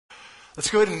Let's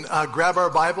go ahead and grab our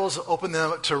Bibles, open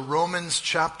them up to Romans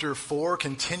chapter 4,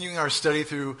 continuing our study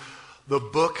through the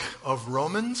book of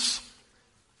Romans,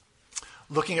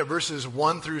 looking at verses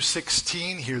 1 through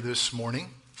 16 here this morning.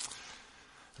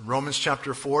 Romans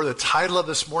chapter 4, the title of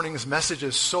this morning's message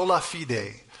is Sola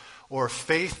fide, or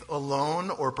faith alone,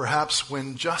 or perhaps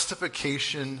when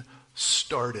justification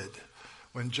started.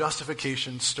 When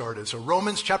justification started. So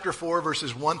Romans chapter 4,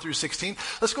 verses 1 through 16.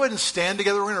 Let's go ahead and stand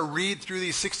together. We're going to read through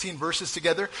these 16 verses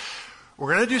together.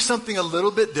 We're going to do something a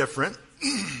little bit different.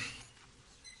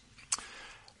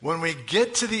 When we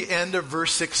get to the end of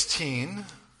verse 16,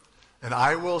 and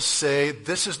I will say,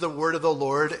 this is the word of the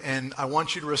Lord, and I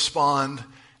want you to respond,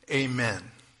 amen.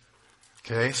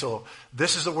 Okay, so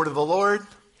this is the word of the Lord.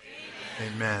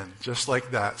 Amen. Amen. Just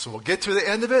like that. So we'll get to the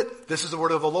end of it. This is the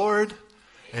word of the Lord.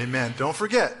 Amen. Don't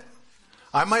forget.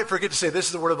 I might forget to say this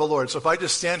is the word of the Lord. So if I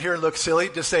just stand here and look silly,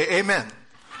 just say amen.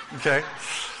 Okay?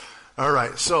 All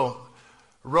right. So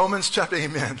Romans chapter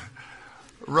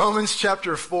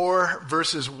 4,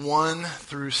 verses 1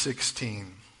 through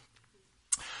 16.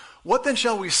 What then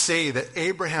shall we say that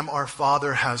Abraham our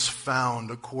father has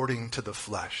found according to the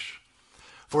flesh?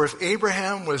 For if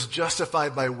Abraham was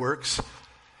justified by works,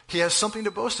 he has something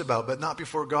to boast about, but not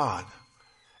before God.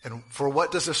 And for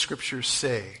what does the scripture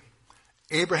say?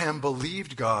 Abraham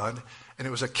believed God, and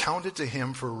it was accounted to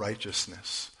him for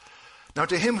righteousness. Now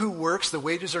to him who works, the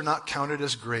wages are not counted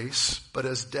as grace, but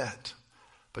as debt.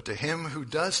 But to him who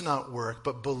does not work,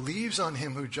 but believes on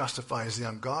him who justifies the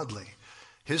ungodly,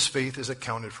 his faith is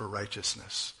accounted for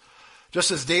righteousness. Just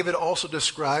as David also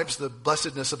describes the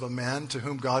blessedness of a man to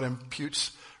whom God imputes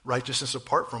righteousness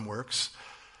apart from works.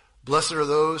 Blessed are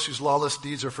those whose lawless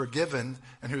deeds are forgiven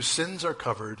and whose sins are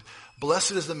covered.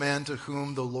 Blessed is the man to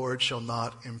whom the Lord shall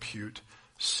not impute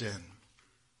sin.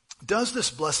 Does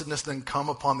this blessedness then come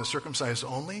upon the circumcised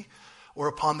only, or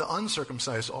upon the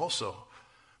uncircumcised also?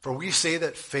 For we say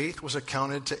that faith was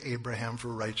accounted to Abraham for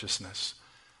righteousness.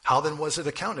 How then was it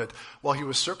accounted? While he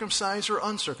was circumcised or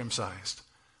uncircumcised?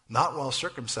 Not while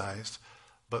circumcised,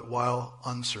 but while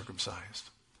uncircumcised.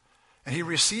 And he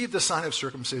received the sign of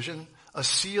circumcision, a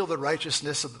seal of the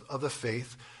righteousness of the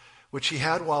faith, which he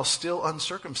had while still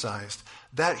uncircumcised,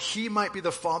 that he might be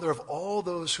the father of all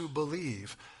those who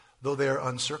believe, though they are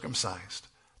uncircumcised,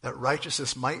 that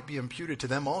righteousness might be imputed to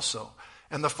them also,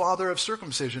 and the father of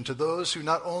circumcision to those who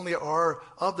not only are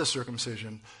of the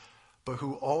circumcision, but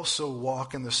who also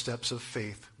walk in the steps of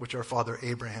faith, which our father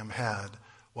Abraham had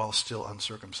while still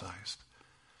uncircumcised.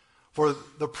 For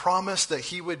the promise that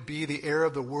he would be the heir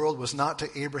of the world was not to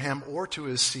Abraham or to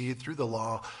his seed through the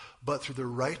law, but through the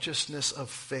righteousness of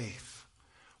faith.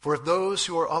 For if those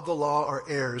who are of the law are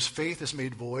heirs, faith is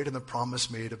made void and the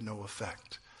promise made of no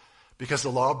effect. Because the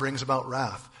law brings about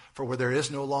wrath, for where there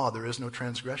is no law, there is no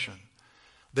transgression.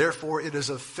 Therefore it is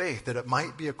of faith that it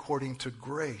might be according to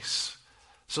grace,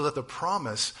 so that the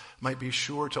promise might be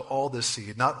sure to all the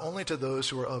seed, not only to those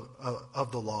who are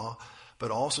of the law,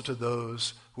 but also to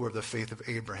those who are of the faith of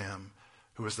Abraham,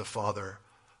 who is the father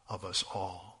of us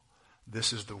all.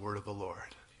 This is the word of the Lord.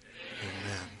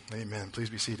 Amen. Amen.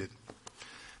 Please be seated.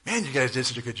 Man, you guys did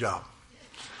such a good job.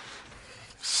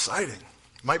 Exciting.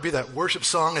 Might be that worship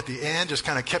song at the end just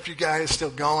kind of kept you guys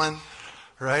still going,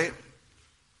 right?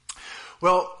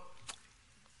 Well,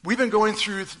 we've been going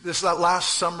through this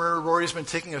last summer. Rory's been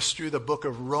taking us through the book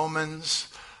of Romans.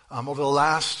 Over the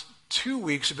last 2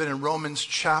 weeks have been in Romans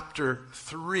chapter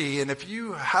 3, and if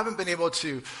you haven't been able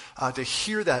to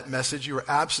hear that message, you were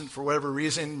absent for whatever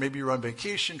reason, maybe you're on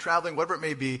vacation, traveling, whatever it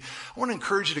may be, I want to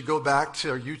encourage you to go back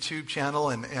to our YouTube channel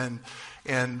and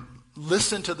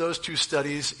listen to those two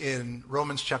studies in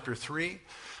Romans chapter 3.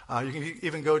 You can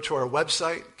even go to our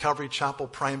website,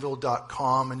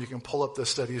 calvarychapelprimeville.com, and you can pull up the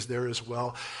studies there as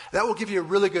well. That will give you a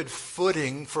really good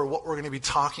footing for what we're going to be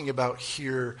talking about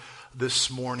here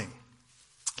this morning.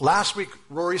 Last week,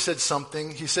 Rory said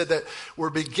something. He said that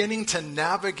we're beginning to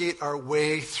navigate our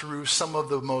way through some of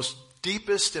the most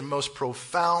deepest and most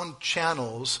profound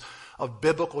channels of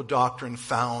biblical doctrine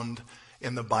found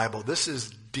in the Bible. This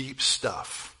is deep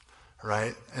stuff,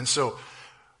 right? And so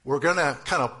we're going to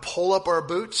kind of pull up our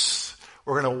boots.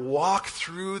 We're going to walk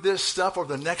through this stuff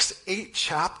over the next 8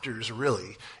 chapters,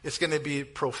 really. It's going to be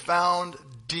profound,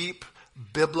 deep,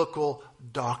 biblical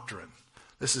doctrine.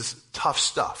 This is tough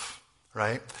stuff.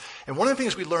 Right? And one of the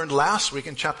things we learned last week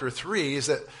in chapter 3 is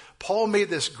that Paul made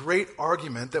this great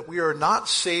argument that we are not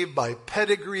saved by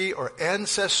pedigree or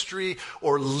ancestry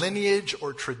or lineage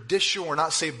or tradition. We're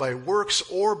not saved by works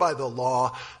or by the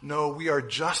law. No, we are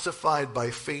justified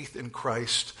by faith in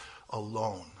Christ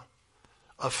alone.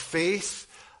 A faith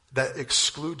that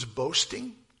excludes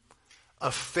boasting.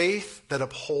 a faith that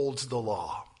upholds the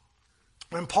law.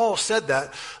 When Paul said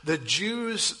that, the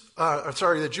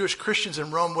Jewish Christians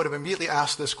in Rome would have immediately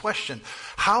asked this question: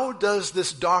 how does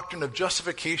this doctrine of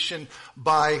justification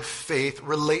by faith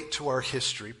relate to our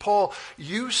history? Paul,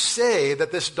 you say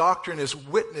that this doctrine is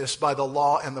witnessed by the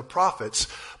law and the prophets,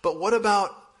 but what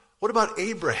about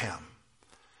Abraham?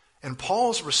 And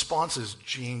Paul's response is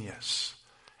genius.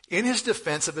 In his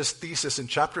defense of his thesis in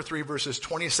chapter 3, verses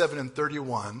 27 and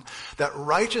 31, that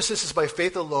righteousness is by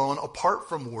faith alone, apart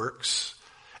from works,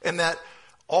 and that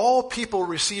all people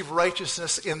receive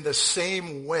righteousness in the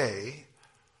same way,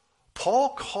 Paul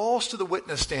calls to the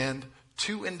witness stand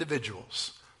two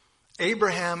individuals,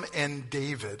 Abraham and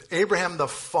David. Abraham, the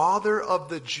father of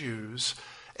the Jews,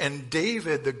 and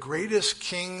David, the greatest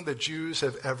king the Jews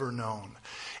have ever known.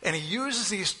 And he uses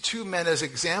these two men as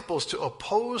examples to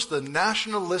oppose the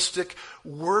nationalistic,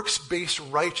 works-based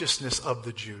righteousness of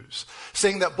the Jews,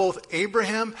 saying that both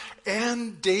Abraham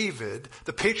and David,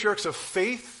 the patriarchs of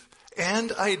faith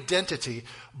and identity,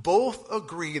 both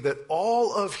agree that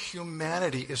all of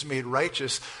humanity is made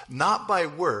righteous not by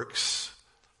works,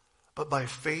 but by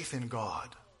faith in God.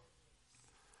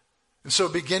 And so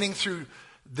beginning through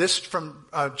this from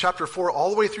chapter 4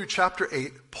 all the way through chapter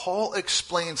 8, Paul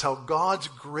explains how God's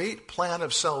great plan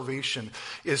of salvation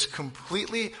is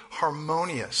completely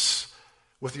harmonious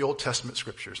with the Old Testament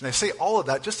scriptures. And I say all of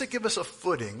that just to give us a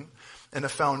footing and a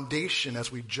foundation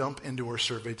as we jump into our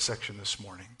surveyed section this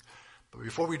morning. But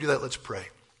before we do that, let's pray.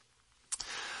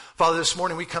 Father, this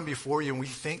morning we come before you and we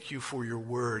thank you for your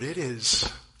word. It is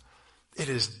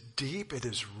deep, it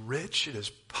is rich, it is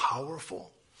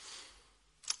powerful.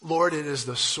 Lord, it is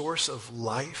the source of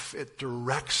life. It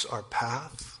directs our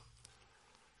path.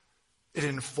 It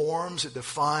informs, it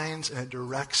defines, and it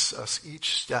directs us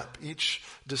each step, each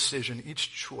decision,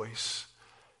 each choice.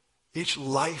 Each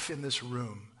life in this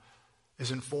room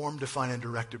is informed, defined, and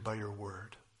directed by your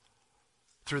word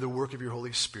through the work of your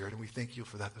Holy Spirit, and we thank you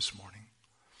for that this morning.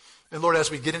 And Lord, as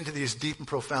we get into these deep and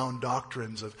profound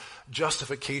doctrines of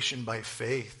justification by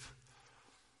faith,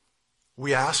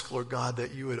 we ask, Lord God,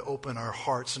 that you would open our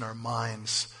hearts and our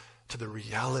minds to the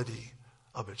reality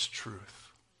of its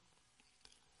truth.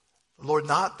 Lord,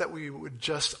 not that we would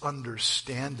just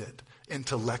understand it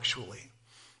intellectually,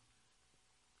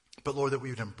 but Lord, that we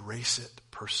would embrace it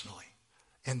personally,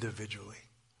 individually,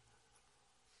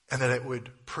 and that it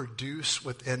would produce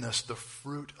within us the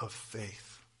fruit of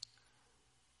faith.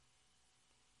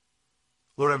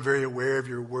 Lord, I'm very aware of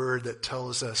your word that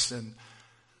tells us in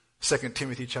 2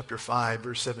 Timothy chapter 5,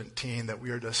 verse 17, that we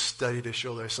are to study to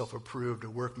show thyself approved, a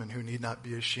workman who need not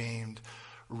be ashamed,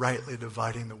 rightly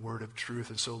dividing the word of truth.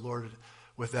 And so, Lord,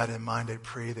 with that in mind, I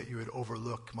pray that you would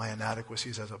overlook my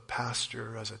inadequacies as a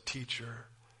pastor, as a teacher.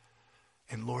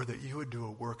 And Lord, that you would do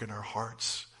a work in our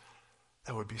hearts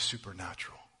that would be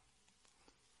supernatural.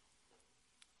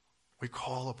 We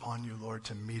call upon you, Lord,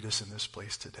 to meet us in this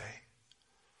place today.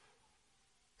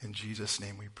 In Jesus'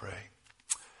 name we pray.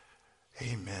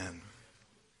 Amen.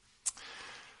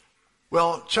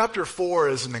 Well, chapter 4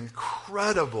 is an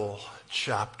incredible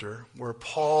chapter where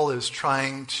Paul is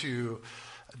trying to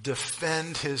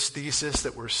defend his thesis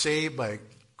that we're saved by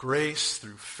grace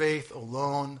through faith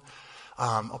alone,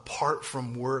 apart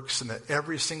from works, and that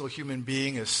every single human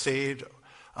being is saved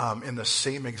in the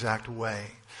same exact way.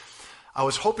 I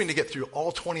was hoping to get through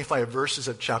all 25 verses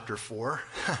of chapter 4,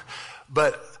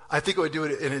 but I think it would do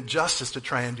it an injustice to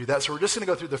try and do that. So we're just going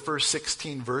to go through the first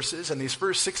 16 verses. And these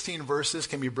first 16 verses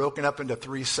can be broken up into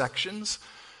three sections.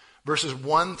 Verses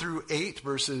 1 through 8,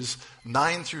 verses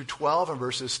 9 through 12, and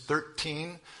verses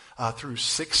 13 through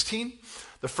 16.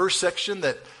 The first section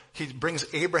that he brings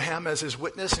Abraham as his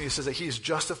witness, and he says that he's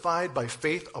justified by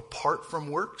faith apart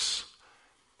from works.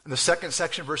 In the second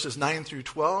section, verses 9 through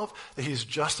 12, that he's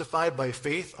justified by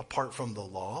faith apart from the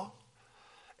law.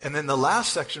 And then the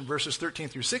last section, verses 13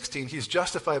 through 16, he's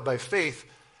justified by faith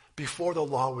before the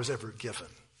law was ever given.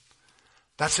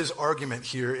 That's his argument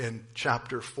here in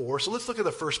chapter 4. So let's look at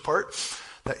the first part,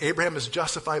 that Abraham is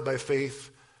justified by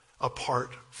faith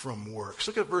apart from works.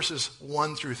 Look at verses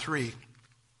 1 through 3.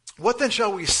 What then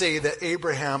shall we say that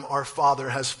Abraham our father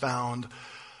has found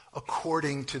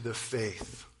according to the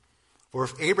faith? For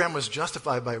if Abraham was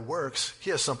justified by works, he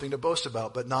has something to boast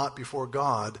about, but not before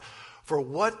God. For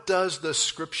what does the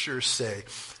scripture say?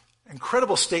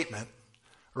 Incredible statement,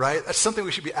 right? That's something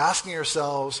we should be asking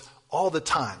ourselves all the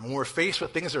time. When we're faced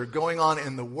with things that are going on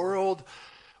in the world,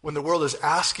 when the world is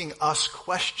asking us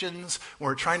questions, when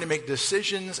we're trying to make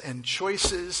decisions and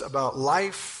choices about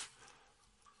life,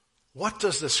 what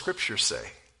does the scripture say?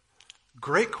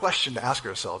 Great question to ask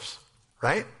ourselves,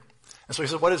 right? And so he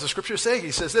said, what does the scripture say?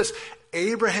 He says this,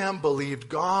 Abraham believed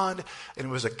God and it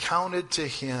was accounted to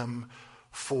him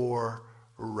for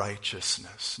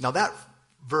righteousness. Now that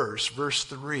verse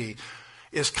 3,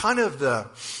 is kind of the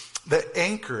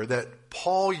anchor that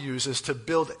Paul uses to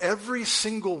build every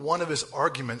single one of his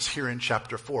arguments here in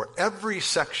chapter 4. Every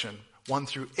section, 1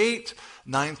 through 8,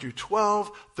 9 through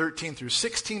 12, 13 through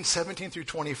 16, 17 through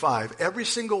 25. Every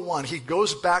single one, he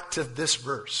goes back to this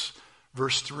verse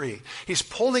 3. He's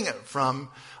pulling it from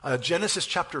Genesis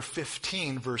chapter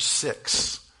 15, verse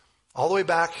 6. All the way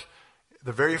back,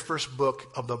 the very first book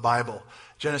of the Bible.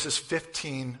 Genesis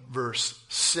 15, verse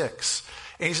 6.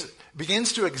 And he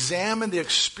begins to examine the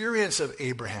experience of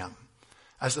Abraham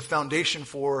as the foundation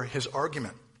for his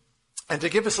argument. And to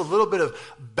give us a little bit of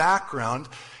background,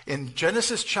 in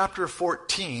Genesis chapter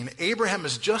 14, Abraham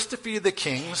has just defeated the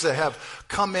kings that have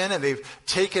come in and they've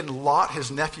taken Lot,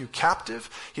 his nephew, captive.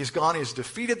 He's gone, he's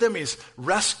defeated them, he's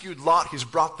rescued Lot, he's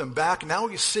brought them back. Now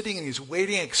he's sitting and he's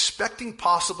waiting, expecting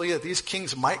possibly that these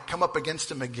kings might come up against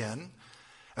him again.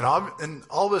 And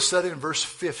all of a sudden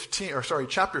in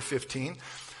chapter 15,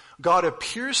 God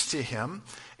appears to him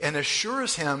and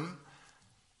assures him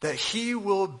that he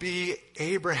will be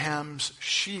Abraham's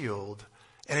shield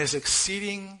and his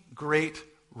exceeding great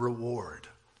reward.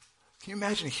 Can you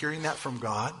imagine hearing that from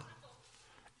God?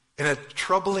 In a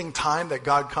troubling time that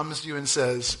God comes to you and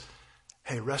says,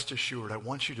 hey, rest assured, I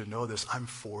want you to know this, I'm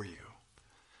for you.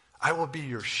 I will be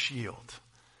your shield,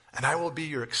 and I will be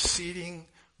your exceeding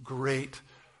great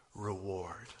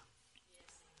reward.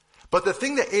 But the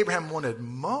thing that Abraham wanted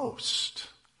most,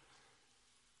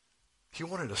 he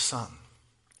wanted a son.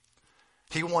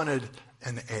 He wanted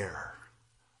an heir,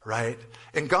 right?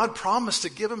 And God promised to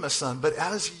give him a son, but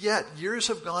as yet, years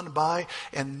have gone by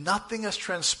and nothing has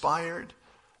transpired.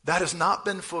 That has not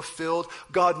been fulfilled.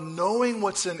 God, knowing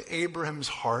what's in Abraham's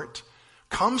heart,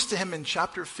 comes to him in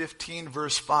chapter 15,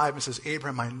 verse 5 and says,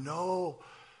 Abraham, I know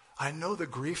the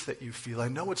grief that you feel. I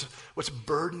know what's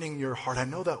burdening your heart. I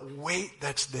know that weight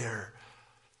that's there.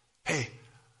 Hey,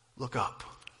 look up.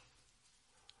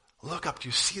 Look up. Do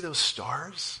you see those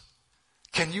stars?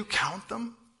 Can you count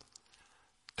them?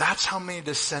 That's how many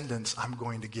descendants I'm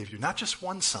going to give you. Not just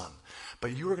one son,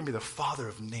 but you are going to be the father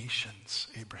of nations,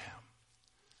 Abraham.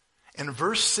 And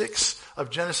verse 6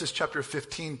 of Genesis chapter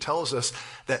 15 tells us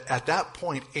that at that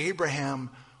point,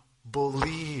 Abraham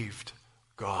believed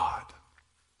God.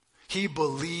 He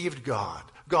believed God.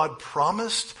 God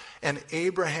promised and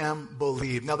Abraham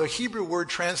believed. Now the Hebrew word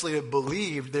translated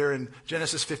believed there in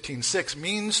Genesis 15:6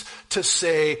 means to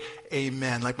say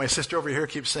amen. Like my sister over here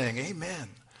keeps saying, amen.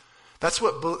 That's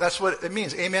what it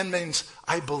means. Amen means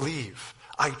I believe,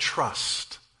 I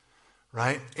trust,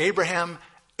 right? Abraham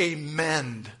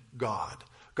amened God.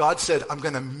 God said, I'm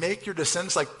going to make your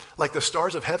descendants like the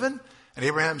stars of heaven. And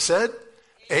Abraham said,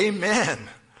 amen.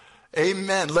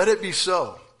 Amen. Let it be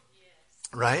so.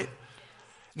 Right?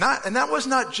 And that was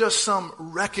not just some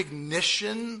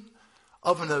recognition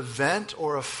of an event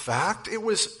or a fact. It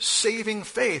was saving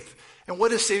faith. And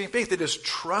what is saving faith? It is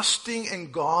trusting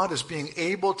in God as being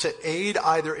able to aid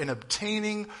either in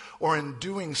obtaining or in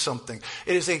doing something.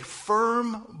 It is a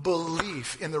firm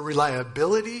belief in the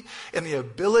reliability, in the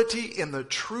ability, in the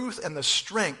truth, and the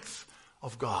strength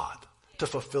of God to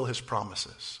fulfill his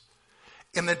promises.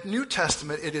 In the New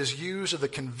Testament, it is used of the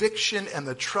conviction and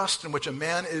the trust in which a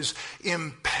man is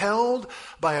impelled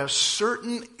by a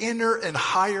certain inner and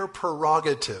higher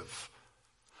prerogative,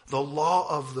 the law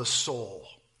of the soul.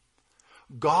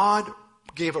 God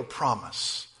gave a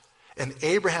promise, and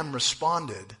Abraham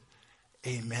responded,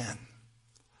 amen.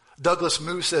 Douglas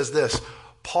Moo says this,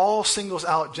 Paul singles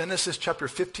out Genesis chapter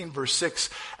 15, verse 6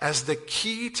 as the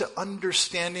key to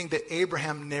understanding the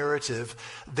Abraham narrative,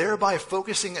 thereby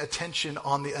focusing attention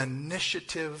on the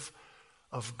initiative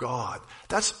of God.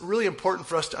 That's really important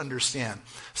for us to understand.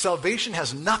 Salvation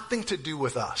has nothing to do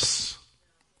with us.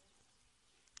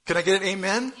 Can I get an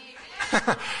amen?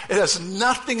 It has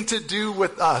nothing to do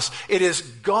with us. It is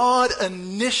God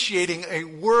initiating a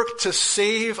work to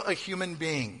save a human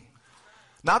being.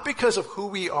 Not because of who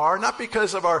we are, not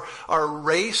because of our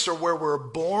race or where we're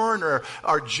born or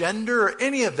our gender or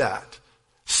any of that.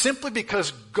 Simply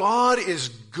because God is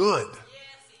good. Yes,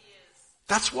 he is.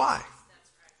 That's why. That's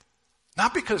right.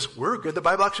 Not because we're good. The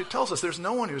Bible actually tells us there's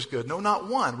no one who's good. No, not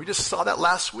one. We just saw that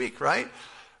last week, right?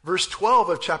 Verse 12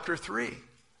 of chapter 3.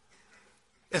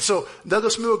 And so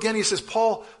Douglas Moo again, he says,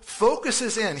 Paul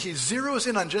focuses in, he zeroes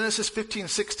in on Genesis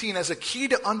 15:16 as a key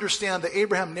to understand the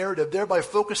Abraham narrative, thereby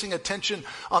focusing attention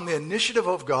on the initiative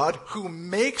of God who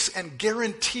makes and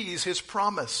guarantees his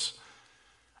promise,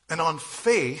 and on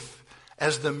faith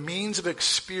as the means of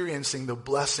experiencing the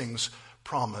blessings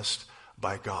promised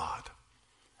by God.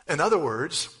 In other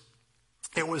words,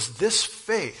 it was this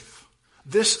faith,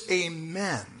 this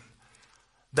amen,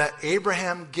 that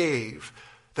Abraham gave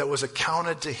that was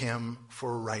accounted to him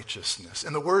for righteousness.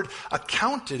 And the word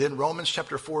accounted in Romans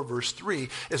chapter 4, verse 3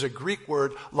 is a Greek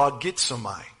word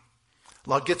logizomai.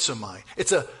 Logizomai.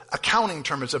 It's an accounting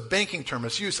term. It's a banking term.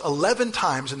 It's used 11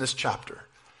 times in this chapter.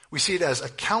 We see it as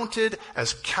accounted,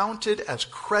 as counted, as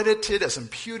credited, as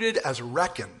imputed, as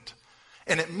reckoned.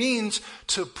 And it means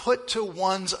to put to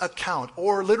one's account,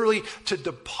 or literally to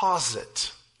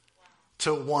deposit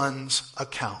to one's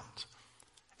account.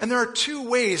 And there are two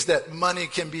ways that money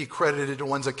can be credited to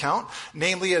one's account,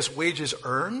 namely as wages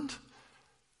earned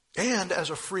and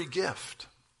as a free gift.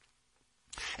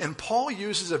 And Paul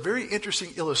uses a very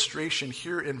interesting illustration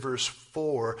here in verse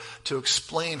 4 to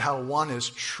explain how one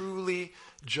is truly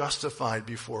justified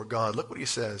before God. Look what he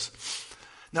says.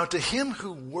 Now to him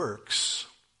who works,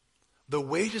 the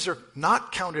wages are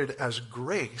not counted as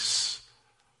grace,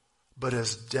 but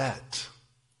as debt.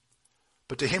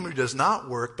 But to him who does not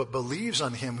work, but believes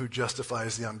on him who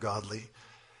justifies the ungodly,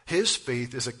 his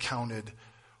faith is accounted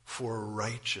for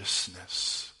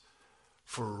righteousness.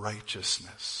 For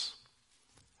righteousness.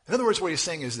 In other words, what he's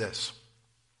saying is this.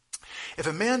 If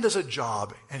a man does a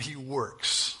job and he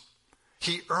works,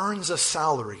 he earns a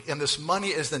salary, and this money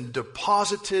is then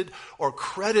deposited or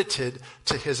credited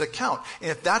to his account. And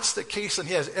if that's the case, then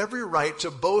he has every right to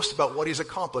boast about what he's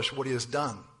accomplished, what he has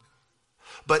done.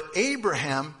 But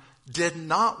Abraham did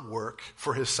not work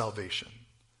for his salvation.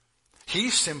 He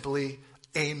simply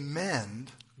amened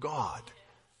God.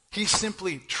 He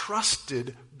simply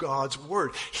trusted God's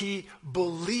word. He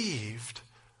believed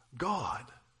God.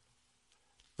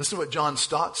 Listen to what John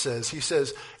Stott says. He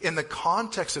says, in the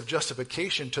context of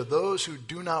justification, to those who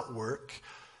do not work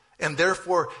and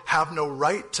therefore have no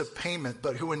right to payment,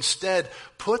 but who instead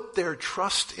put their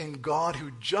trust in God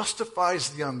who justifies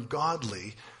the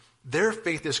ungodly, their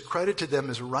faith is credited to them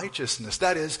as righteousness.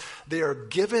 That is, they are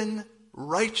given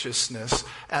righteousness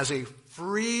as a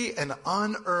free and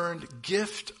unearned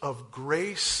gift of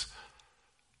grace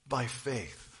by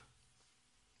faith.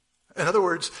 In other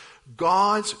words,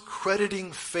 God's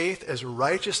crediting faith as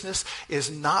righteousness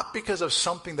is not because of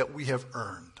something that we have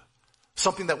earned,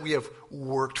 something that we have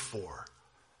worked for,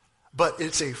 but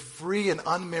it's a free and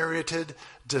unmerited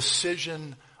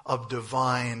decision of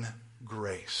divine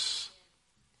grace.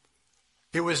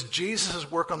 It was Jesus'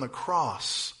 work on the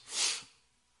cross.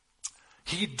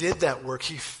 He did that work.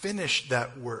 He finished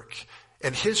that work.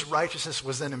 And his righteousness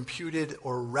was then imputed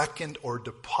or reckoned or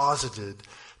deposited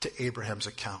to Abraham's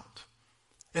account.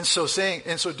 In so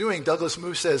doing, Douglas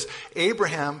Moo says,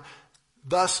 Abraham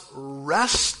thus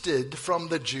wrested from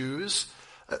the Jews,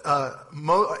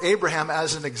 Abraham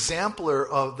as an exemplar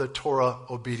of the Torah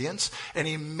obedience, and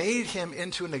he made him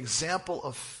into an example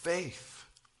of faith.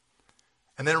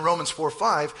 And then in Romans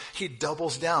 4:5, he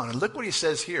doubles down. And look what he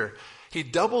says here. He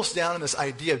doubles down on this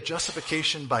idea of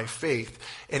justification by faith.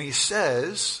 And he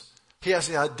says, he has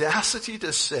the audacity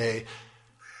to say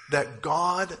that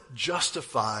God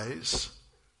justifies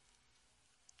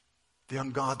the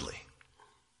ungodly.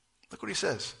 Look what he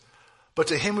says. But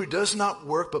to him who does not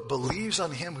work, but believes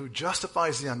on him who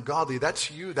justifies the ungodly, that's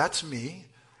you, that's me,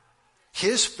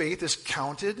 his faith is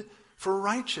counted for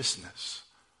righteousness.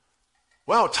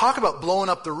 Wow, talk about blowing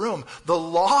up the room. The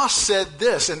law said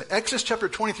this in Exodus chapter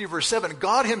 23, verse 7.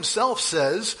 God himself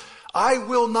says, I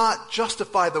will not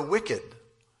justify the wicked.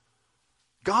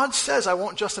 God says, I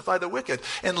won't justify the wicked.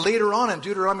 And later on in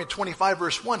Deuteronomy 25,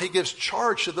 verse 1, he gives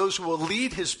charge to those who will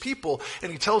lead his people.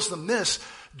 And he tells them this,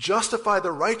 justify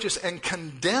the righteous and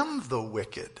condemn the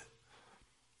wicked.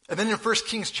 And then in 1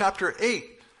 Kings chapter 8,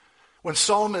 when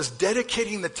Solomon is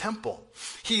dedicating the temple,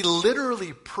 he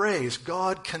literally prays,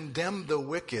 God, condemn the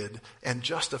wicked and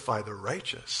justify the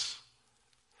righteous.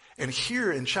 And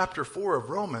here in chapter 4 of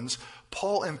Romans,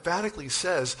 Paul emphatically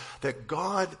says that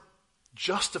God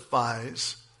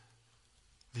justifies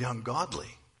the ungodly.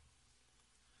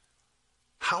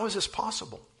 How is this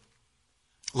possible?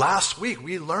 Last week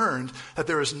we learned that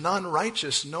there is none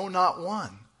righteous, no, not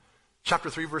one.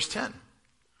 Chapter 3, verse 10.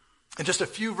 And just a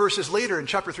few verses later in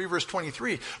chapter 3, verse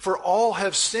 23, for all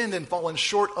have sinned and fallen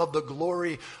short of the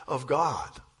glory of God.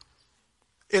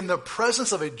 In the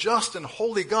presence of a just and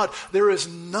holy God, there is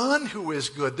none who is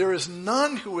good. There is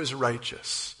none who is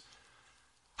righteous.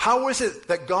 How is it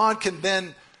that God can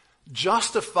then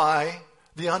justify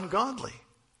the ungodly?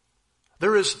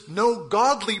 There is no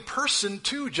godly person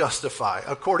to justify,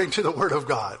 according to the Word of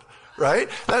God. Right?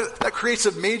 That creates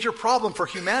a major problem for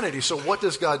humanity. So what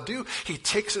does God do? He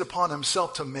takes it upon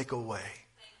himself to make a way.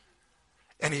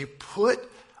 And he put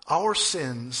our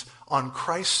sins on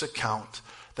Christ's account,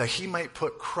 that he might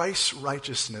put Christ's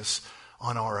righteousness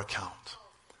on our account.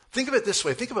 Think of it this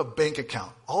way. Think of a bank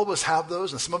account. All of us have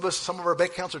those, and some of our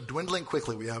bank accounts are dwindling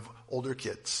quickly. We have older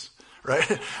kids,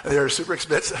 right? They are super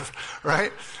expensive,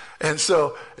 right? And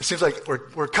so it seems like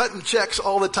we're cutting checks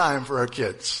all the time for our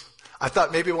kids. I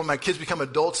thought maybe when my kids become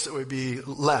adults, it would be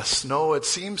less. No, it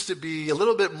seems to be a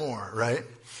little bit more, right?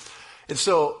 And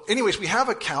so, anyways, we have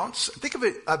accounts. Think of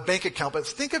it, a bank account, but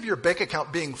think of your bank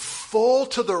account being full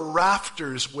to the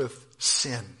rafters with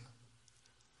sin.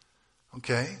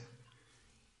 Okay?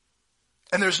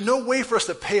 And there's no way for us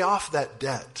to pay off that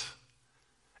debt.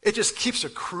 It just keeps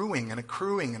accruing and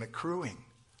accruing and accruing.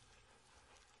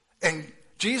 And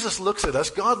Jesus looks at us,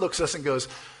 God looks at us and goes,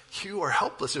 you are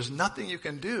helpless. There's nothing you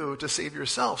can do to save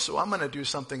yourself, so I'm going to do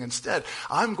something instead.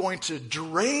 I'm going to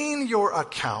drain your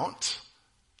account,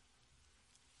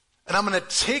 and I'm going to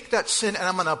take that sin and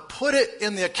I'm going to put it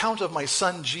in the account of my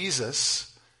son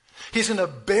Jesus. He's going to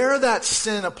bear that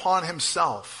sin upon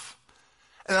himself.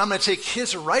 And I'm going to take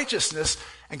his righteousness,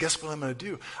 and guess what I'm going to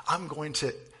do? I'm going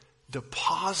to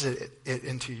deposit it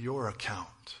into your account.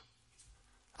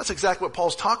 That's exactly what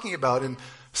Paul's talking about in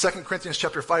 2 Corinthians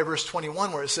chapter 5, verse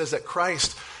 21, where it says that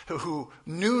Christ, who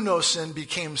knew no sin,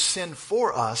 became sin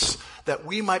for us, that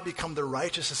we might become the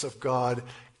righteousness of God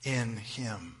in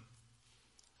him.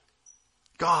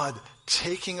 God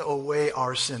taking away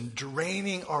our sin,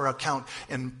 draining our account,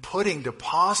 and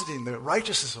depositing the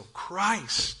righteousness of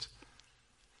Christ,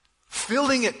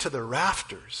 filling it to the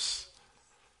rafters.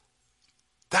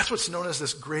 That's what's known as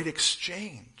this great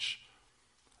exchange.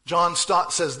 John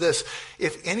Stott says this: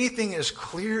 if anything is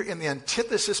clear in the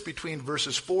antithesis between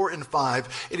verses 4 and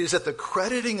 5, it is that the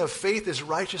crediting of faith as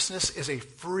righteousness is a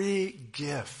free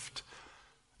gift,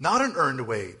 not an earned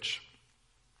wage.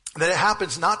 That it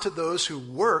happens not to those who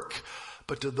work,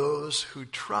 but to those who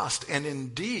trust, and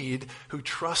indeed who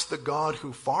trust the God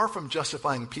who, far from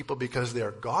justifying people because they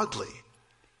are godly,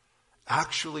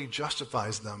 actually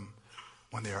justifies them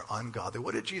when they are ungodly.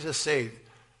 What did Jesus say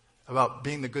about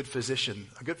being the good physician?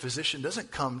 A good physician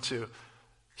doesn't come to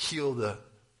heal the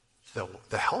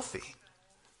healthy.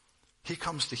 He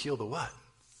comes to heal the what?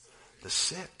 The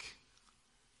sick.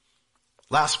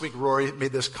 Last week, Rory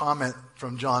made this comment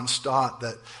from John Stott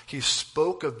that he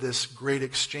spoke of this great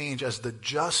exchange as the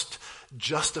just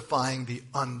justifying the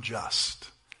unjust,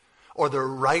 or the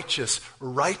righteous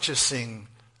righteousing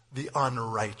the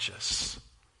unrighteous.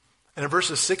 And in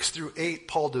verses 6 through 8,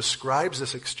 Paul describes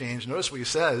this exchange. Notice what he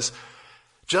says.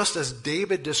 Just as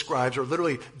David describes, or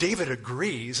literally David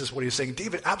agrees, is what he's saying.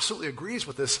 David absolutely agrees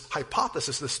with this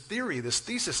hypothesis, this theory, this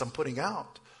thesis I'm putting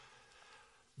out.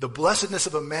 The blessedness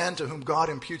of a man to whom God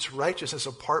imputes righteousness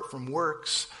apart from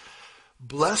works.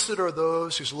 Blessed are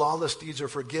those whose lawless deeds are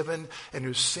forgiven and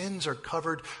whose sins are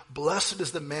covered. Blessed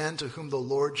is the man to whom the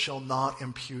Lord shall not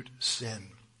impute sin.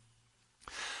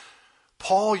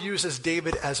 Paul uses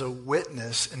David as a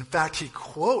witness. In fact, he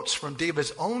quotes from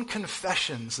David's own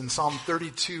confessions in Psalm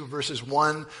 32, verses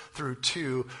 1 through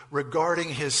 2, regarding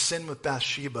his sin with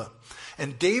Bathsheba.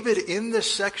 And David, in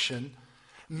this section,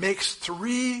 makes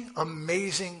three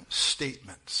amazing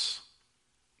statements.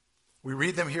 We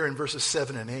read them here in verses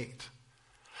 7 and 8.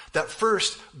 That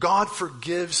first, God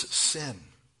forgives sin.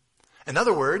 In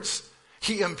other words,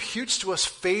 he imputes to us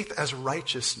faith as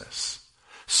righteousness.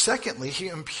 Secondly, he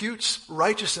imputes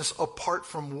righteousness apart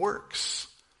from works.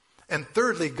 And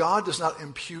thirdly, God does not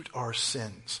impute our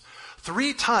sins.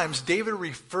 3 times David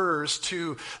refers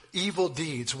to evil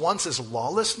deeds, once as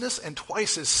lawlessness and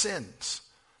twice as sins.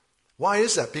 Why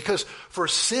is that? Because for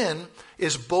sin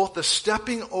is both the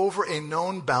stepping over a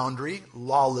known boundary,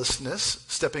 lawlessness,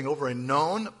 stepping over a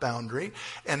known boundary,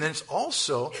 and then it's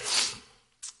also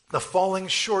the falling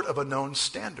short of a known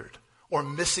standard, or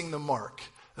missing the mark,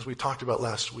 as we talked about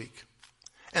last week.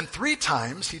 And 3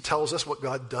 times he tells us what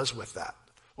God does with that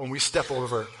when we step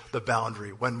over the boundary,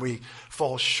 when we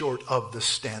fall short of the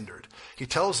standard. He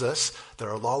tells us that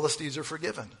our lawless deeds are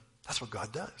forgiven. That's what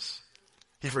God does.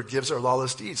 He forgives our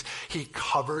lawless deeds. He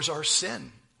covers our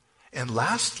sin. And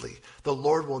lastly, the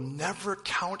Lord will never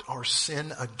count our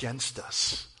sin against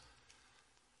us.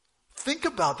 Think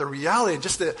about the reality and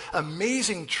just the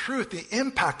amazing truth, the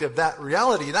impact of that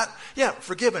reality.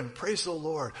 Forgiven, praise the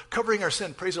Lord. Covering our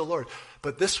sin, praise the Lord.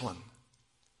 But this one,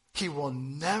 he will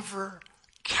never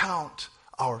count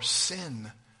our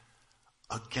sin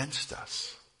against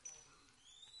us.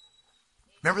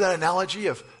 Remember that analogy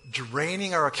of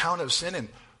draining our account of sin and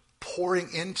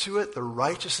pouring into it the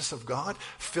righteousness of God,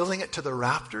 filling it to the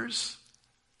rafters?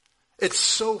 It's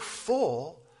so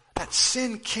full that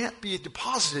sin can't be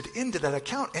deposited into that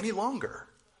account any longer.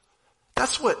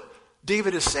 That's what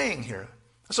David is saying here.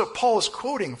 That's what Paul is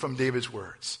quoting from David's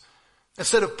words.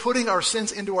 Instead of putting our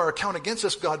sins into our account against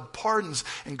us, God pardons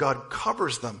and God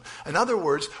covers them. In other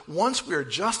words, once we are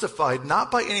justified,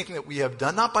 not by anything that we have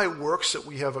done, not by works that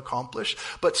we have accomplished,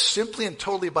 but simply and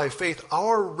totally by faith,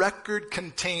 our record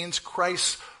contains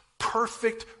Christ's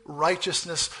perfect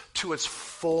righteousness to its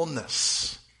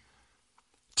fullness.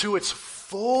 To its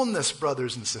fullness,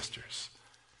 brothers and sisters.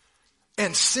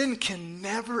 And sin can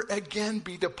never again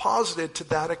be deposited to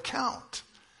that account.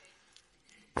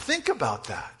 Think about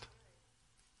that.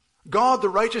 God, the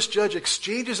righteous judge,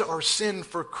 exchanges our sin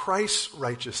for Christ's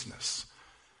righteousness.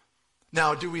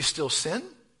 Now, do we still sin?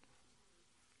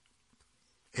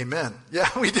 Amen. Yeah,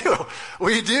 we do.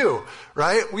 We do,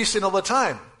 right? We sin all the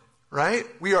time, right?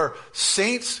 We are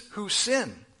saints who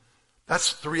sin.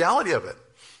 That's the reality of it.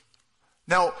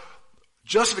 Now,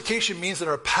 justification means that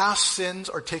our past sins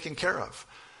are taken care of.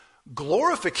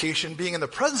 Glorification, being in the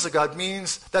presence of God,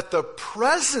 means that the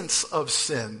presence of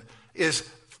sin is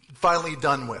finally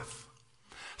done with.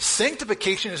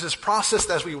 Sanctification is this process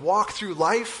that as we walk through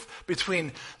life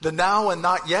between the now and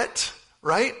not yet,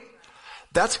 right?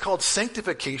 That's called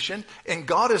sanctification, and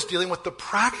God is dealing with the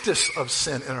practice of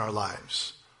sin in our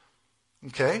lives.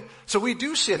 Okay? So we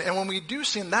do sin, and when we do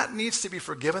sin, that needs to be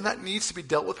forgiven, that needs to be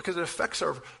dealt with because it affects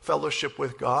our fellowship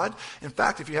with God. In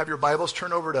fact, if you have your Bibles,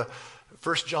 turn over to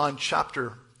 1 John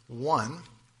chapter 1.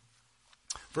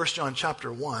 1 John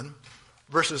chapter 1,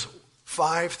 verses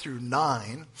 5 through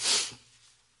 9.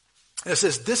 And it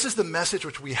says, "This is the message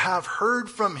which we have heard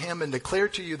from him and declare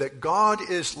to you, that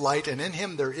God is light, and in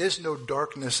him there is no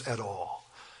darkness at all.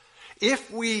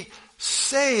 If we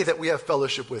say that we have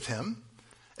fellowship with him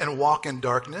and walk in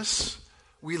darkness,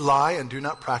 we lie and do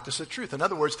not practice the truth." In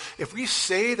other words, if we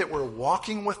say that we're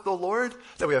walking with the Lord,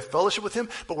 that we have fellowship with him,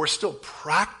 but we're still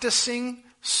practicing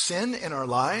sin in our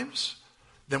lives,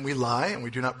 then we lie and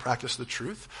we do not practice the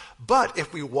truth. But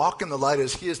if we walk in the light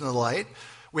as he is in the light,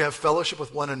 we have fellowship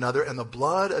with one another, and the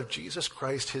blood of Jesus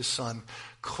Christ, his Son,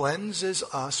 cleanses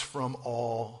us from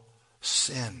all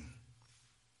sin.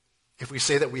 If we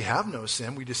say that we have no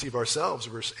sin, we deceive ourselves,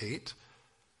 verse 8.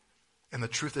 And the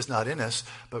truth is not in us.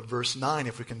 But verse 9,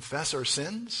 if we confess our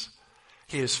sins,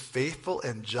 he is faithful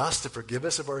and just to forgive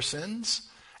us of our sins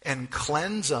and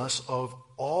cleanse us of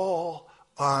all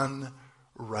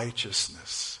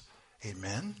unrighteousness.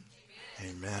 Amen?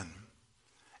 Amen.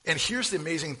 And here's the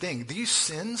amazing thing. These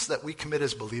sins that we commit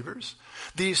as believers,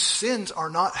 these sins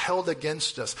are not held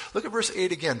against us. Look at verse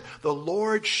 8 again. The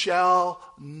Lord shall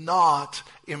not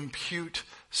impute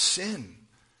sin.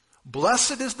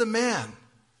 Blessed is the man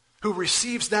who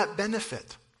receives that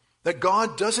benefit, that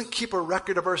God doesn't keep a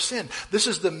record of our sin. This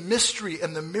is the mystery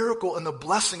and the miracle and the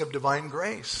blessing of divine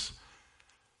grace.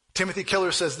 Timothy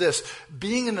Keller says this: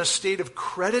 being in a state of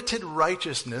credited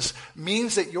righteousness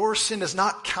means that your sin is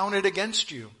not counted against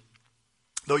you.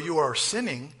 Though you are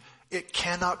sinning, it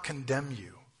cannot condemn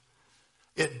you.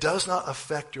 It does not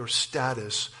affect your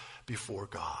status before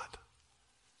God.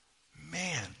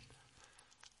 Man,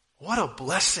 what a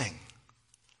blessing.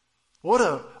 What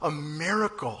a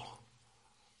miracle.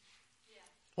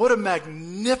 What a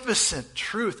magnificent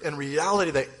truth and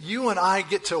reality that you and I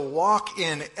get to walk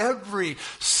in every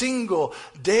single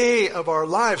day of our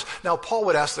lives. Now, Paul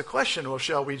would ask the question, well,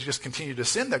 shall we just continue to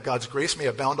sin that God's grace may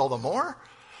abound all the more?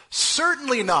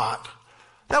 Certainly not.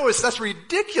 That's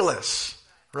ridiculous,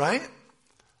 right?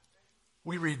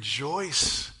 We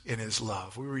rejoice in his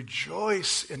love. We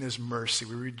rejoice in his mercy.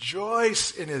 We rejoice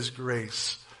in his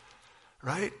grace,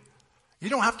 right? You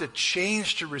don't have to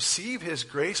change to receive his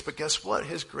grace, but guess what?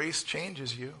 His grace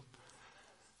changes you,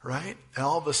 right? And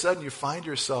all of a sudden you find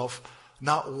yourself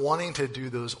not wanting to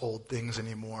do those old things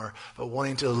anymore, but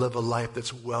wanting to live a life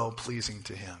that's well-pleasing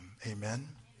to him. Amen?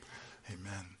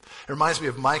 Amen. It reminds me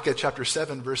of Micah chapter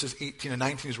 7, verses 18 and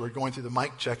 19, as we're going through the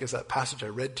mic check, is that passage I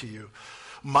read to you.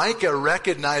 Micah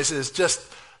recognizes just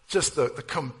the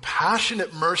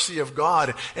compassionate mercy of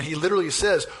God. And he literally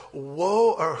says,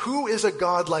 woe, or who is a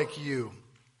God like you,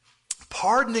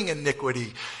 pardoning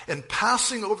iniquity and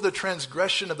passing over the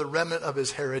transgression of the remnant of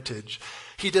his heritage?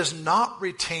 He does not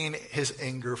retain his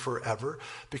anger forever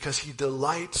because he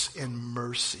delights in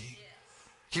mercy.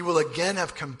 He will again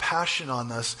have compassion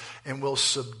on us and will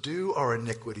subdue our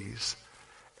iniquities.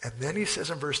 And then he says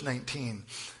in verse 19,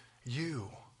 you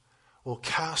will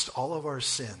cast all of our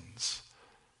sins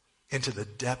into the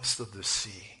depths of the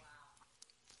sea.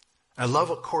 I love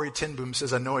what Corrie ten Boom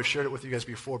says. I know I've shared it with you guys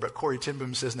before, but Corrie ten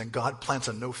Boom says, and then God plants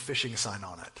a no fishing sign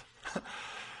on it.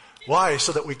 Why?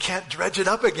 So that we can't dredge it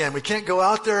up again. We can't go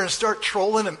out there and start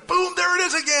trolling and boom, there it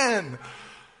is again.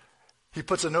 He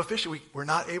puts a no fishing. We're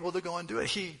not able to go and do it.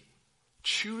 He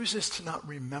chooses to not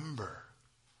remember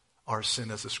our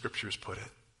sin, as the scriptures put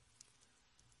it.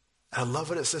 I love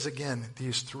what it says again,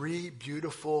 these three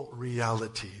beautiful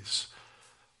realities.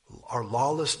 Our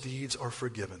lawless deeds are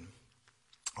forgiven.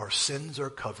 Our sins are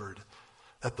covered,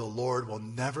 that the Lord will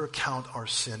never count our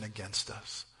sin against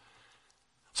us.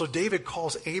 So Paul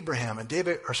calls Abraham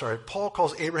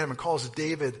and calls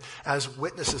David as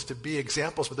witnesses to be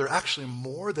examples, but they're actually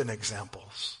more than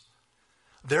examples.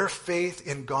 Their faith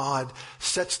in God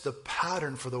sets the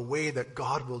pattern for the way that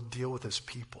God will deal with his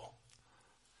people.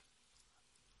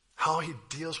 How he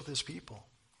deals with his people.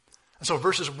 And so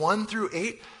verses 1 through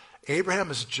 8, Abraham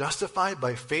is justified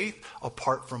by faith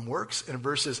apart from works. In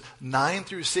verses 9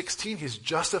 through 16, he's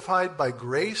justified by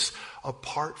grace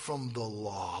apart from the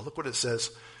law. Look what it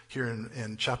says here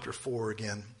in chapter 4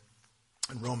 again,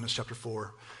 in Romans chapter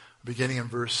 4, beginning in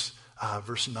verse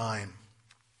 9.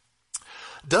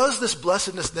 Does this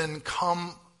blessedness then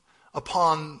come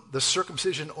upon the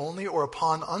circumcision only, or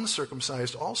upon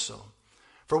uncircumcised also?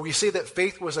 For we say that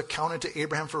faith was accounted to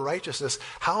Abraham for righteousness.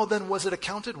 How then was it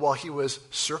accounted? While he was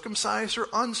circumcised or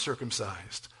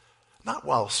uncircumcised? Not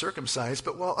while circumcised,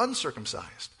 but while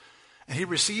uncircumcised. And he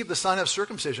received the sign of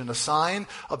circumcision, a sign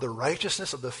of the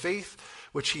righteousness of the faith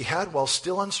which he had while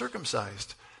still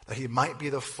uncircumcised, that he might be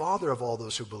the father of all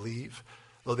those who believe,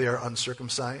 though they are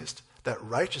uncircumcised, that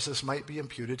righteousness might be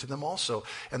imputed to them also,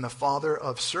 and the father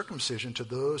of circumcision to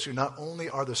those who not only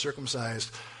are the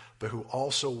circumcised, but who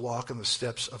also walk in the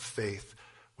steps of faith,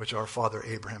 which our father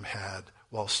Abraham had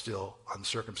while still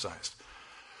uncircumcised.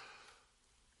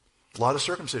 A lot of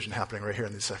circumcision happening right here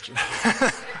in this section.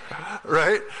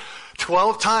 Right?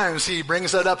 12 times he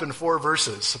brings that up in 4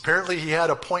 verses. Apparently he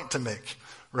had a point to make,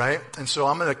 right? And so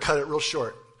I'm going to cut it real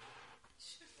short.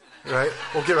 Right?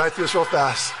 We'll get right through this real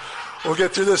fast. We'll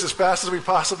get through this as fast as we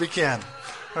possibly can.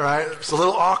 All right? It's a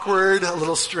little awkward, a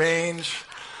little strange.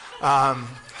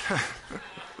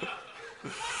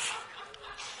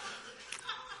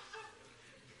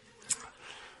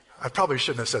 I probably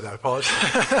shouldn't have said that. I apologize.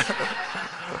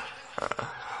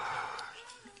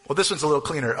 Well, this one's a little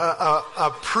cleaner.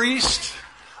 A priest,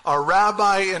 a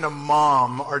rabbi, and a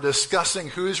imam are discussing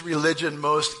whose religion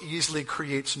most easily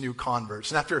creates new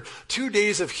converts. And after 2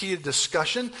 days of heated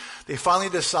discussion, they finally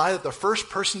decide that the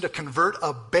first person to convert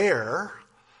a bear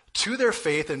to their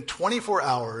faith in 24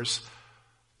 hours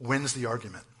wins the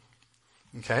argument.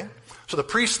 Okay? So the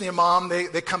priest and the imam,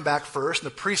 they come back first, and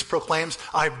the priest proclaims,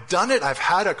 I've done it. I've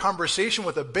had a conversation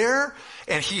with a bear,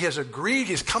 and he has agreed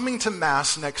he's coming to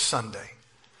Mass next Sunday.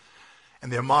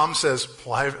 And the imam says,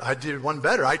 well, I did one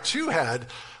better. I too had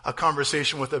a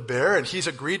conversation with a bear, and he's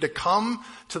agreed to come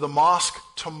to the mosque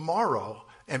tomorrow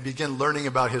and begin learning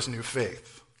about his new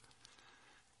faith.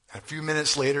 And a few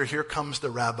minutes later, here comes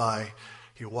the rabbi.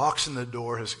 He walks in the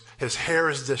door, his hair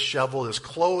is disheveled, his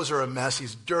clothes are a mess,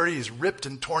 he's dirty, he's ripped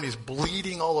and torn, he's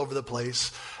bleeding all over the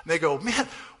place. And they go, man,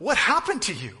 what happened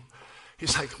to you?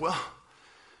 He's like, well,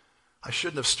 I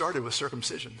shouldn't have started with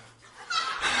circumcision.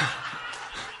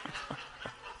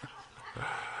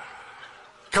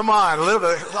 Come on, a little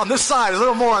bit on this side, a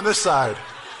little more on this side.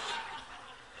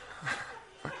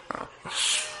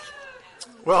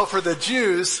 Well, for the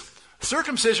Jews,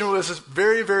 circumcision was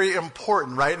very, very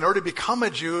important, right? In order to become a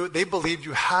Jew, they believed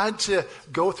you had to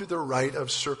go through the rite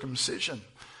of circumcision.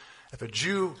 If a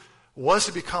Jew was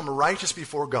to become righteous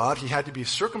before God, he had to be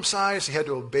circumcised, he had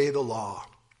to obey the law.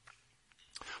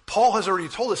 Paul has already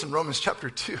told us in Romans chapter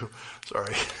 2,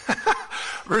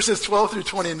 verses 12 through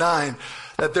 29,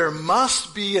 that there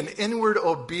must be an inward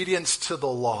obedience to the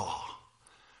law.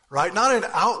 Right? Not an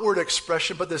outward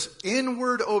expression, but this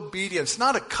inward obedience.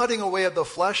 Not a cutting away of the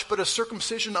flesh, but a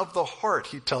circumcision of the heart,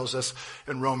 he tells us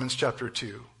in Romans chapter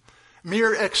 2.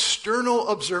 Mere external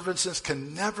observances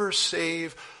can never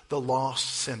save the lost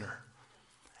sinner.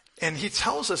 And he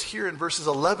tells us here in verses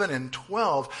 11 and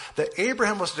 12 that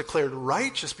Abraham was declared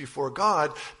righteous before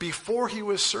God before he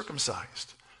was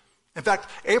circumcised. In fact,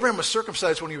 Abraham was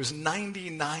circumcised when he was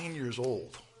 99 years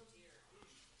old.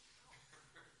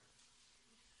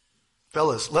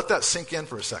 Fellas, let that sink in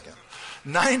for a second.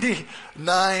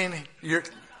 99 years.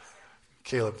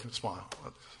 Caleb, smile.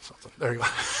 Something. There you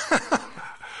go.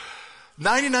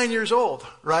 99 years old,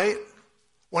 right?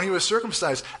 When he was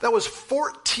circumcised. That was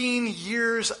 14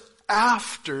 years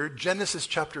after Genesis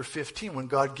chapter 15, when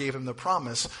God gave him the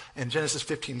promise, in Genesis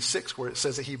 15:6, where it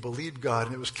says that he believed God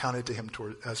and it was counted to him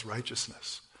as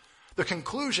righteousness. The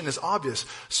conclusion is obvious.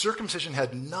 Circumcision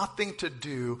had nothing to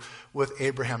do with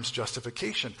Abraham's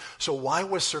justification. So why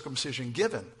was circumcision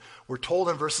given? We're told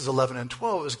in verses 11 and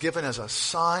 12 it was given as a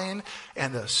sign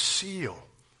and a seal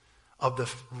of the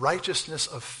righteousness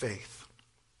of faith.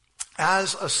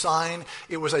 As a sign,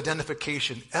 it was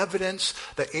identification, evidence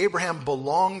that Abraham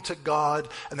belonged to God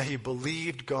and that he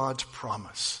believed God's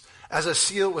promise. As a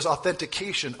seal, it was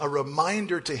authentication, a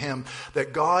reminder to him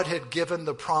that God had given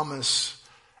the promise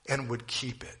and would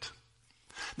keep it.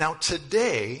 Now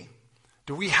today,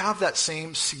 do we have that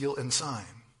same seal and sign?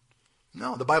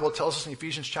 No. The Bible tells us in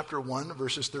Ephesians chapter 1,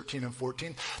 verses 13 and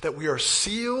 14, that we are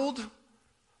sealed,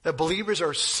 that believers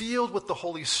are sealed with the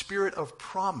Holy Spirit of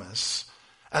promise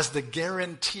as the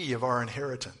guarantee of our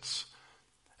inheritance.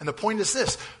 And the point is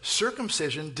this: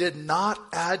 circumcision did not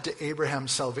add to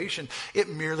Abraham's salvation, it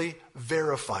merely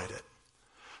verified it.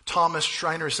 Thomas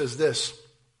Schreiner says this: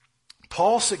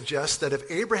 Paul suggests that if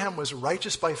Abraham was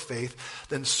righteous by faith,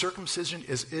 then circumcision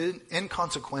is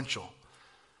inconsequential.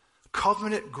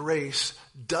 Covenant grace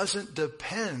doesn't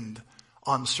depend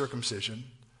on circumcision.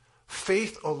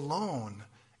 Faith alone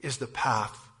is the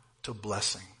path to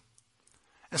blessing.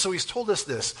 And so he's told us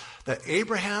this, that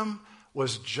Abraham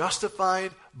was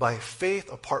justified by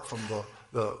faith apart from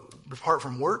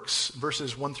works,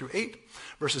 verses 1 through 8.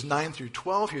 Verses 9 through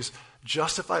 12, he's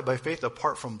justified by faith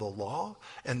apart from the law.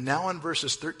 And now in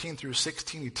verses 13 through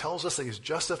 16, he tells us that he's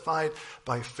justified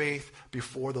by faith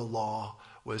before the law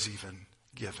was even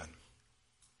given.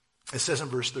 It says in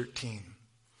verse 13,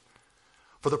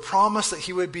 for the promise that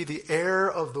he would be the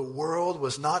heir of the world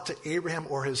was not to Abraham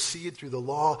or his seed through the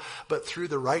law, but through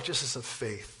the righteousness of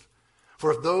faith.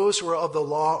 For if those who are of the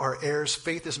law are heirs,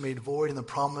 faith is made void and the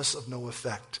promise of no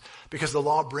effect, because the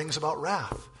law brings about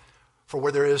wrath. For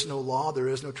where there is no law, there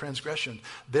is no transgression.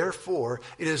 Therefore,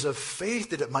 it is of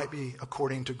faith that it might be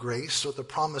according to grace, so that the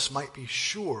promise might be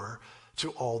sure to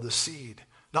all the seed,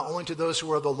 not only to those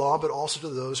who are of the law, but also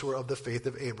to those who are of the faith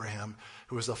of Abraham,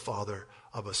 who is the father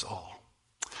of us all.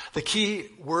 The key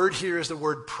word here is the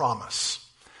word promise.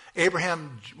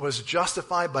 Abraham was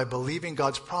justified by believing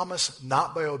God's promise,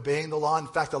 not by obeying the law. In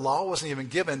fact, the law wasn't even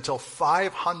given until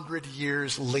 500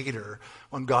 years later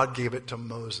when God gave it to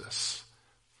Moses.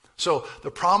 So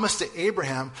the promise to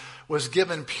Abraham was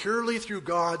given purely through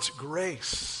God's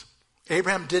grace.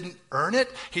 Abraham didn't earn it.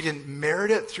 He didn't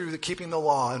merit it through keeping the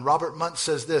law. And Robert Muntz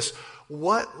says this: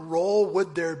 what role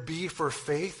would there be for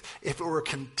faith if it were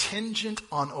contingent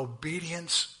on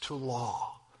obedience to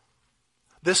law?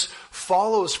 This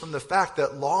follows from the fact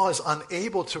that law is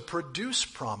unable to produce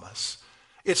promise.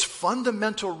 Its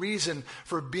fundamental reason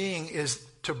for being is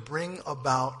to bring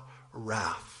about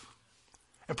wrath.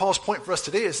 And Paul's point for us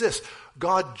today is this: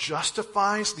 God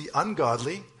justifies the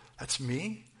ungodly, that's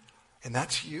me, and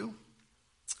that's you,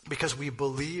 because we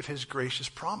believe his gracious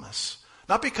promise.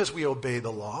 Not because we obey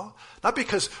the law, not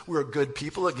because we're good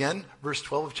people. Again, verse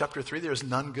 12 of chapter 3, there is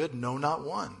none good, no, not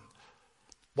one.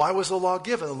 Why was the law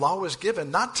given? The law was given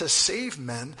not to save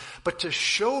men, but to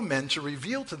show men, to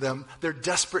reveal to them their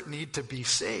desperate need to be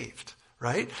saved,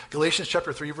 right? Galatians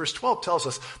chapter 3, verse 12 tells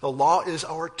us the law is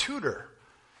our tutor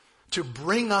to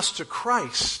bring us to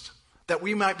Christ, that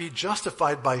we might be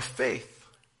justified by faith.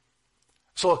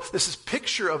 So this is a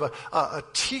picture of a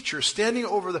teacher standing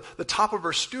over the top of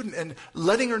her student and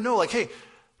letting her know, like, hey,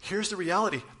 here's the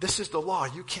reality. This is the law.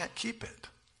 You can't keep it.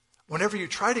 Whenever you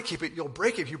try to keep it, you'll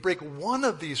break it. If you break one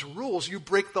of these rules, you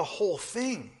break the whole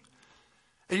thing.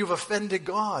 And you've offended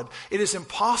God. It is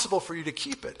impossible for you to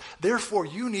keep it. Therefore,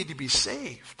 you need to be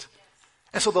saved.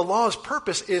 And so the law's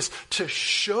purpose is to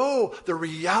show the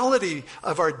reality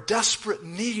of our desperate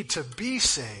need to be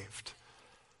saved.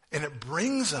 And it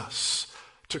brings us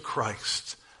to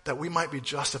Christ, that we might be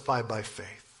justified by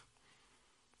faith.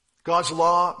 God's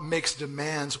law makes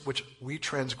demands which we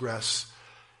transgress.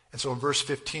 And so in verse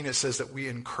 15 it says that we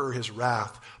incur his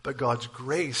wrath, but God's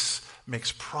grace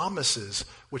makes promises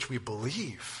which we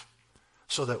believe,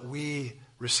 so that we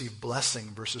receive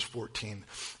blessing, verses 14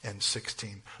 and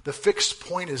 16. The fixed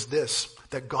point is this: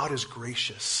 that God is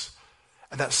gracious,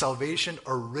 and that salvation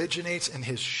originates in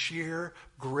his sheer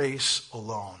grace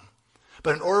alone.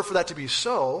 But in order for that to be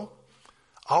so,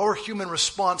 our human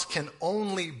response can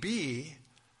only be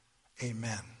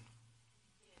amen.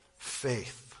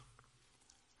 Faith.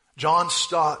 John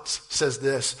Stott says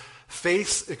this: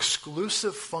 faith's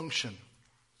exclusive function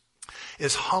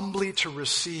is humbly to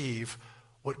receive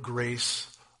what grace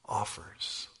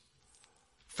offers.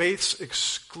 Faith's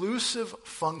exclusive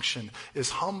function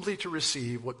is humbly to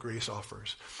receive what grace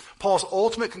offers. Paul's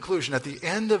ultimate conclusion at the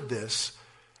end of this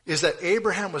is that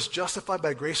Abraham was justified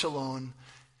by grace alone,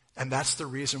 and that's the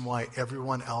reason why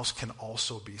everyone else can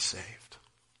also be saved.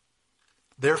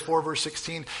 Therefore, verse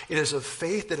 16, it is of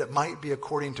faith that it might be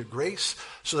according to grace,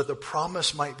 so that the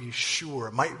promise might be sure,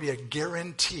 might be a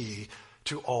guarantee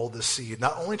to all the seed,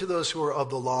 not only to those who are of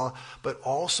the law, but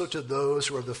also to those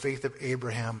who are of the faith of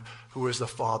Abraham, who is the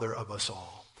father of us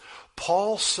all.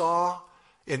 Paul saw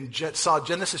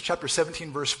Genesis chapter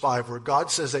 17, verse 5, where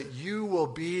God says that you will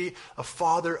be a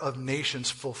father of nations,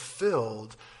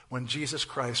 fulfilled when Jesus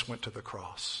Christ went to the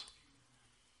cross.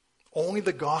 Only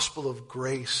the gospel of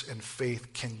grace and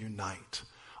faith can unite.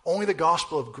 Only the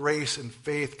gospel of grace and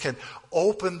faith can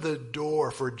open the door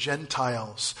for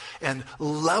Gentiles and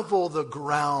level the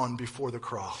ground before the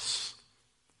cross.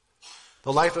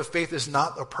 The life of faith is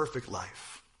not a perfect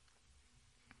life.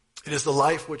 It is the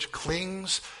life which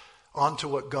clings onto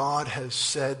what God has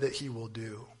said that he will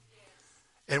do,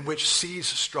 and which sees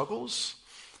struggles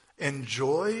and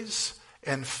joys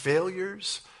and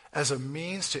failures as a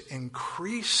means to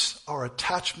increase our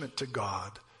attachment to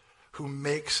God, who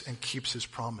makes and keeps his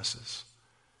promises.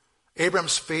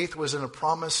 Abraham's faith was in a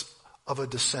promise of a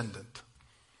descendant.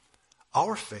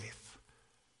 Our faith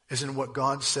is in what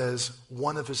God says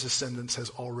one of his descendants has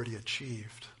already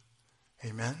achieved.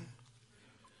 Amen?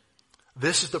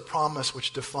 This is the promise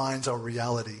which defines our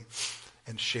reality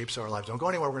and shapes our lives. Don't go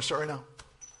anywhere. We're going to start right now.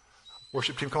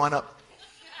 Worship team, come on up.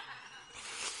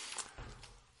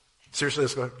 Seriously,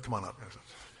 let's go. Come on up.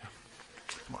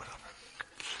 Come on up.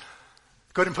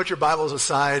 Go ahead and put your Bibles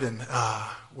aside, and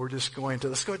we're just going to,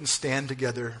 let's go ahead and stand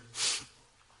together,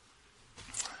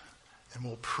 and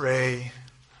we'll pray.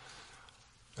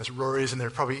 As Rory's in there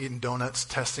probably eating donuts,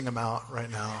 testing them out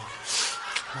right now,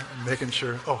 making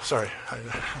sure. Oh, sorry.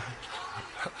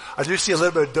 I do see a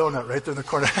little bit of donut right there in the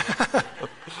corner.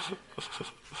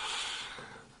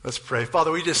 Let's pray.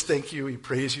 Father, we just thank you. We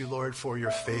praise you, Lord, for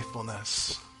your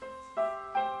faithfulness.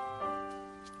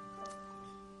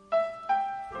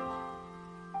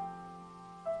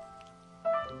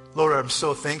 Lord, I'm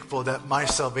so thankful that my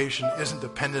salvation isn't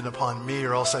dependent upon me,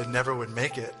 or else I never would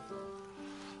make it.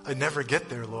 I'd never get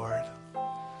there, Lord.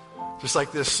 Just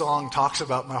like this song talks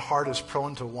about, my heart is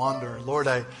prone to wander. Lord,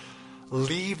 I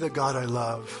leave the God I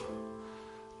love.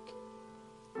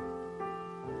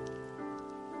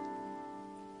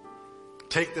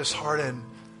 Take this heart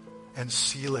and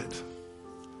seal it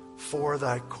for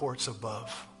thy courts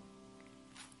above.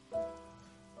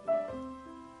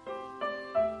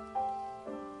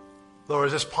 Lord, I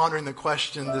was just pondering the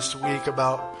question this week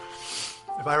about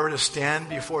if I were to stand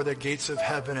before the gates of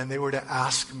heaven and they were to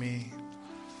ask me,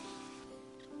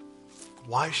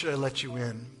 why should I let you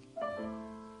in?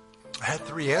 I had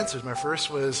three answers. My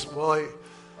first was, well,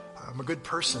 I'm a good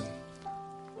person.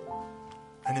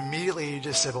 And immediately you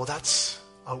just said, well, that's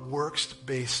a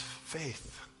works-based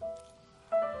faith.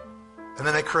 And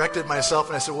then I corrected myself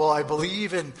and I said, well, I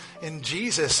believe in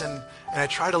Jesus and I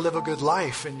try to live a good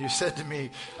life. And you said to me,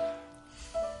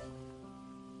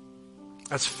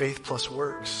 that's faith plus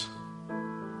works.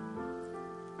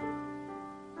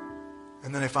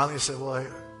 And then I finally said, well,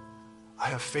 I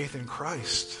have faith in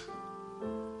Christ.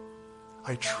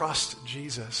 I trust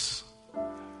Jesus.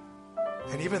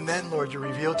 And even then, Lord, you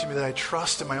revealed to me that I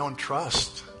trust in my own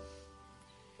trust.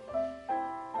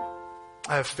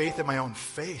 I have faith in my own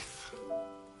faith.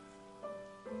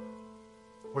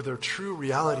 Where the true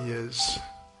reality is,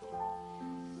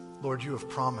 Lord, you have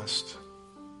promised.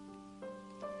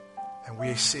 And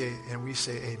we say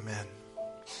amen.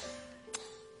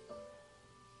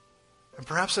 And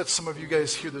perhaps that's some of you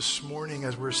guys here this morning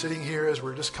as we're sitting here, as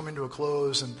we're just coming to a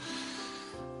close. And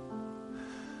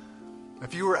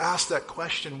if you were asked that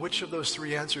question, which of those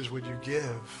three answers would you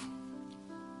give?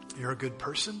 You're a good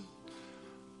person?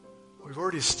 We've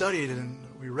already studied and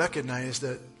we recognize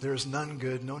that there's none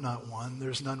good, no, not one.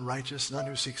 There's none righteous, none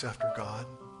who seeks after God.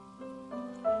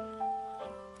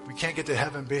 We can't get to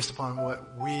heaven based upon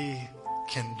what we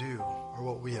can do or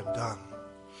what we have done.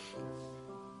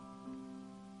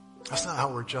 That's not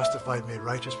how we're justified, made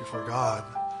righteous before God.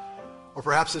 Or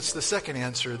perhaps it's the second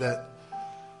answer, that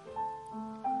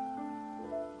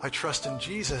I trust in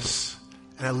Jesus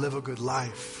and I live a good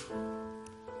life.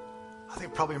 I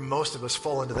think probably most of us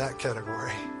fall into that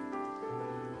category.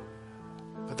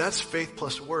 But that's faith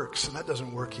plus works, and that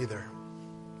doesn't work either.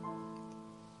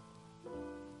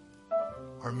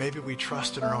 Or maybe we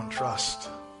trust in our own trust.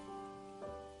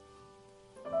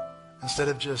 Instead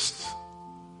of just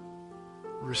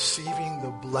receiving the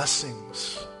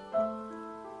blessings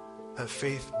that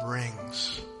faith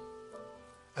brings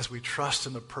as we trust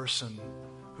in the person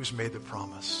who's made the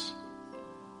promise.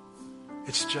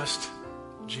 It's just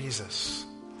Jesus.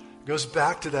 It goes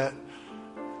back to that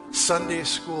Sunday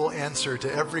school answer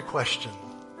to every question.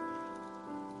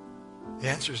 The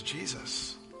answer is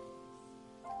Jesus.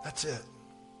 That's it.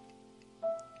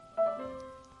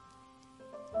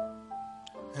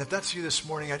 And if that's you this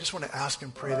morning, I just want to ask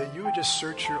and pray that you would just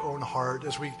search your own heart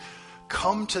as we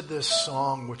come to this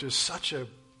song, which is such a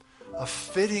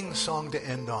fitting song to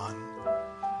end on.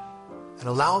 And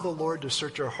allow the Lord to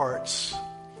search our hearts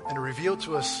and to reveal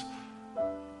to us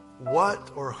what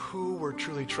or who we're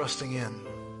truly trusting in.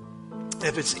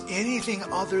 If it's anything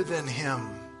other than Him,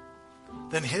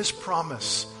 than His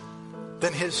promise,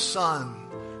 than His Son,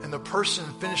 and the person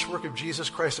and finished work of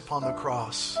Jesus Christ upon the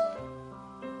cross,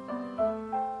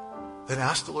 then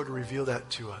ask the Lord to reveal that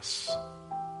to us,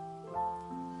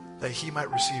 that He might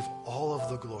receive all of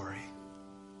the glory.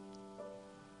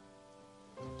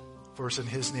 For it's in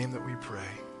His name that we pray.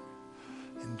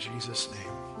 In Jesus'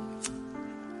 name,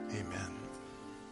 amen.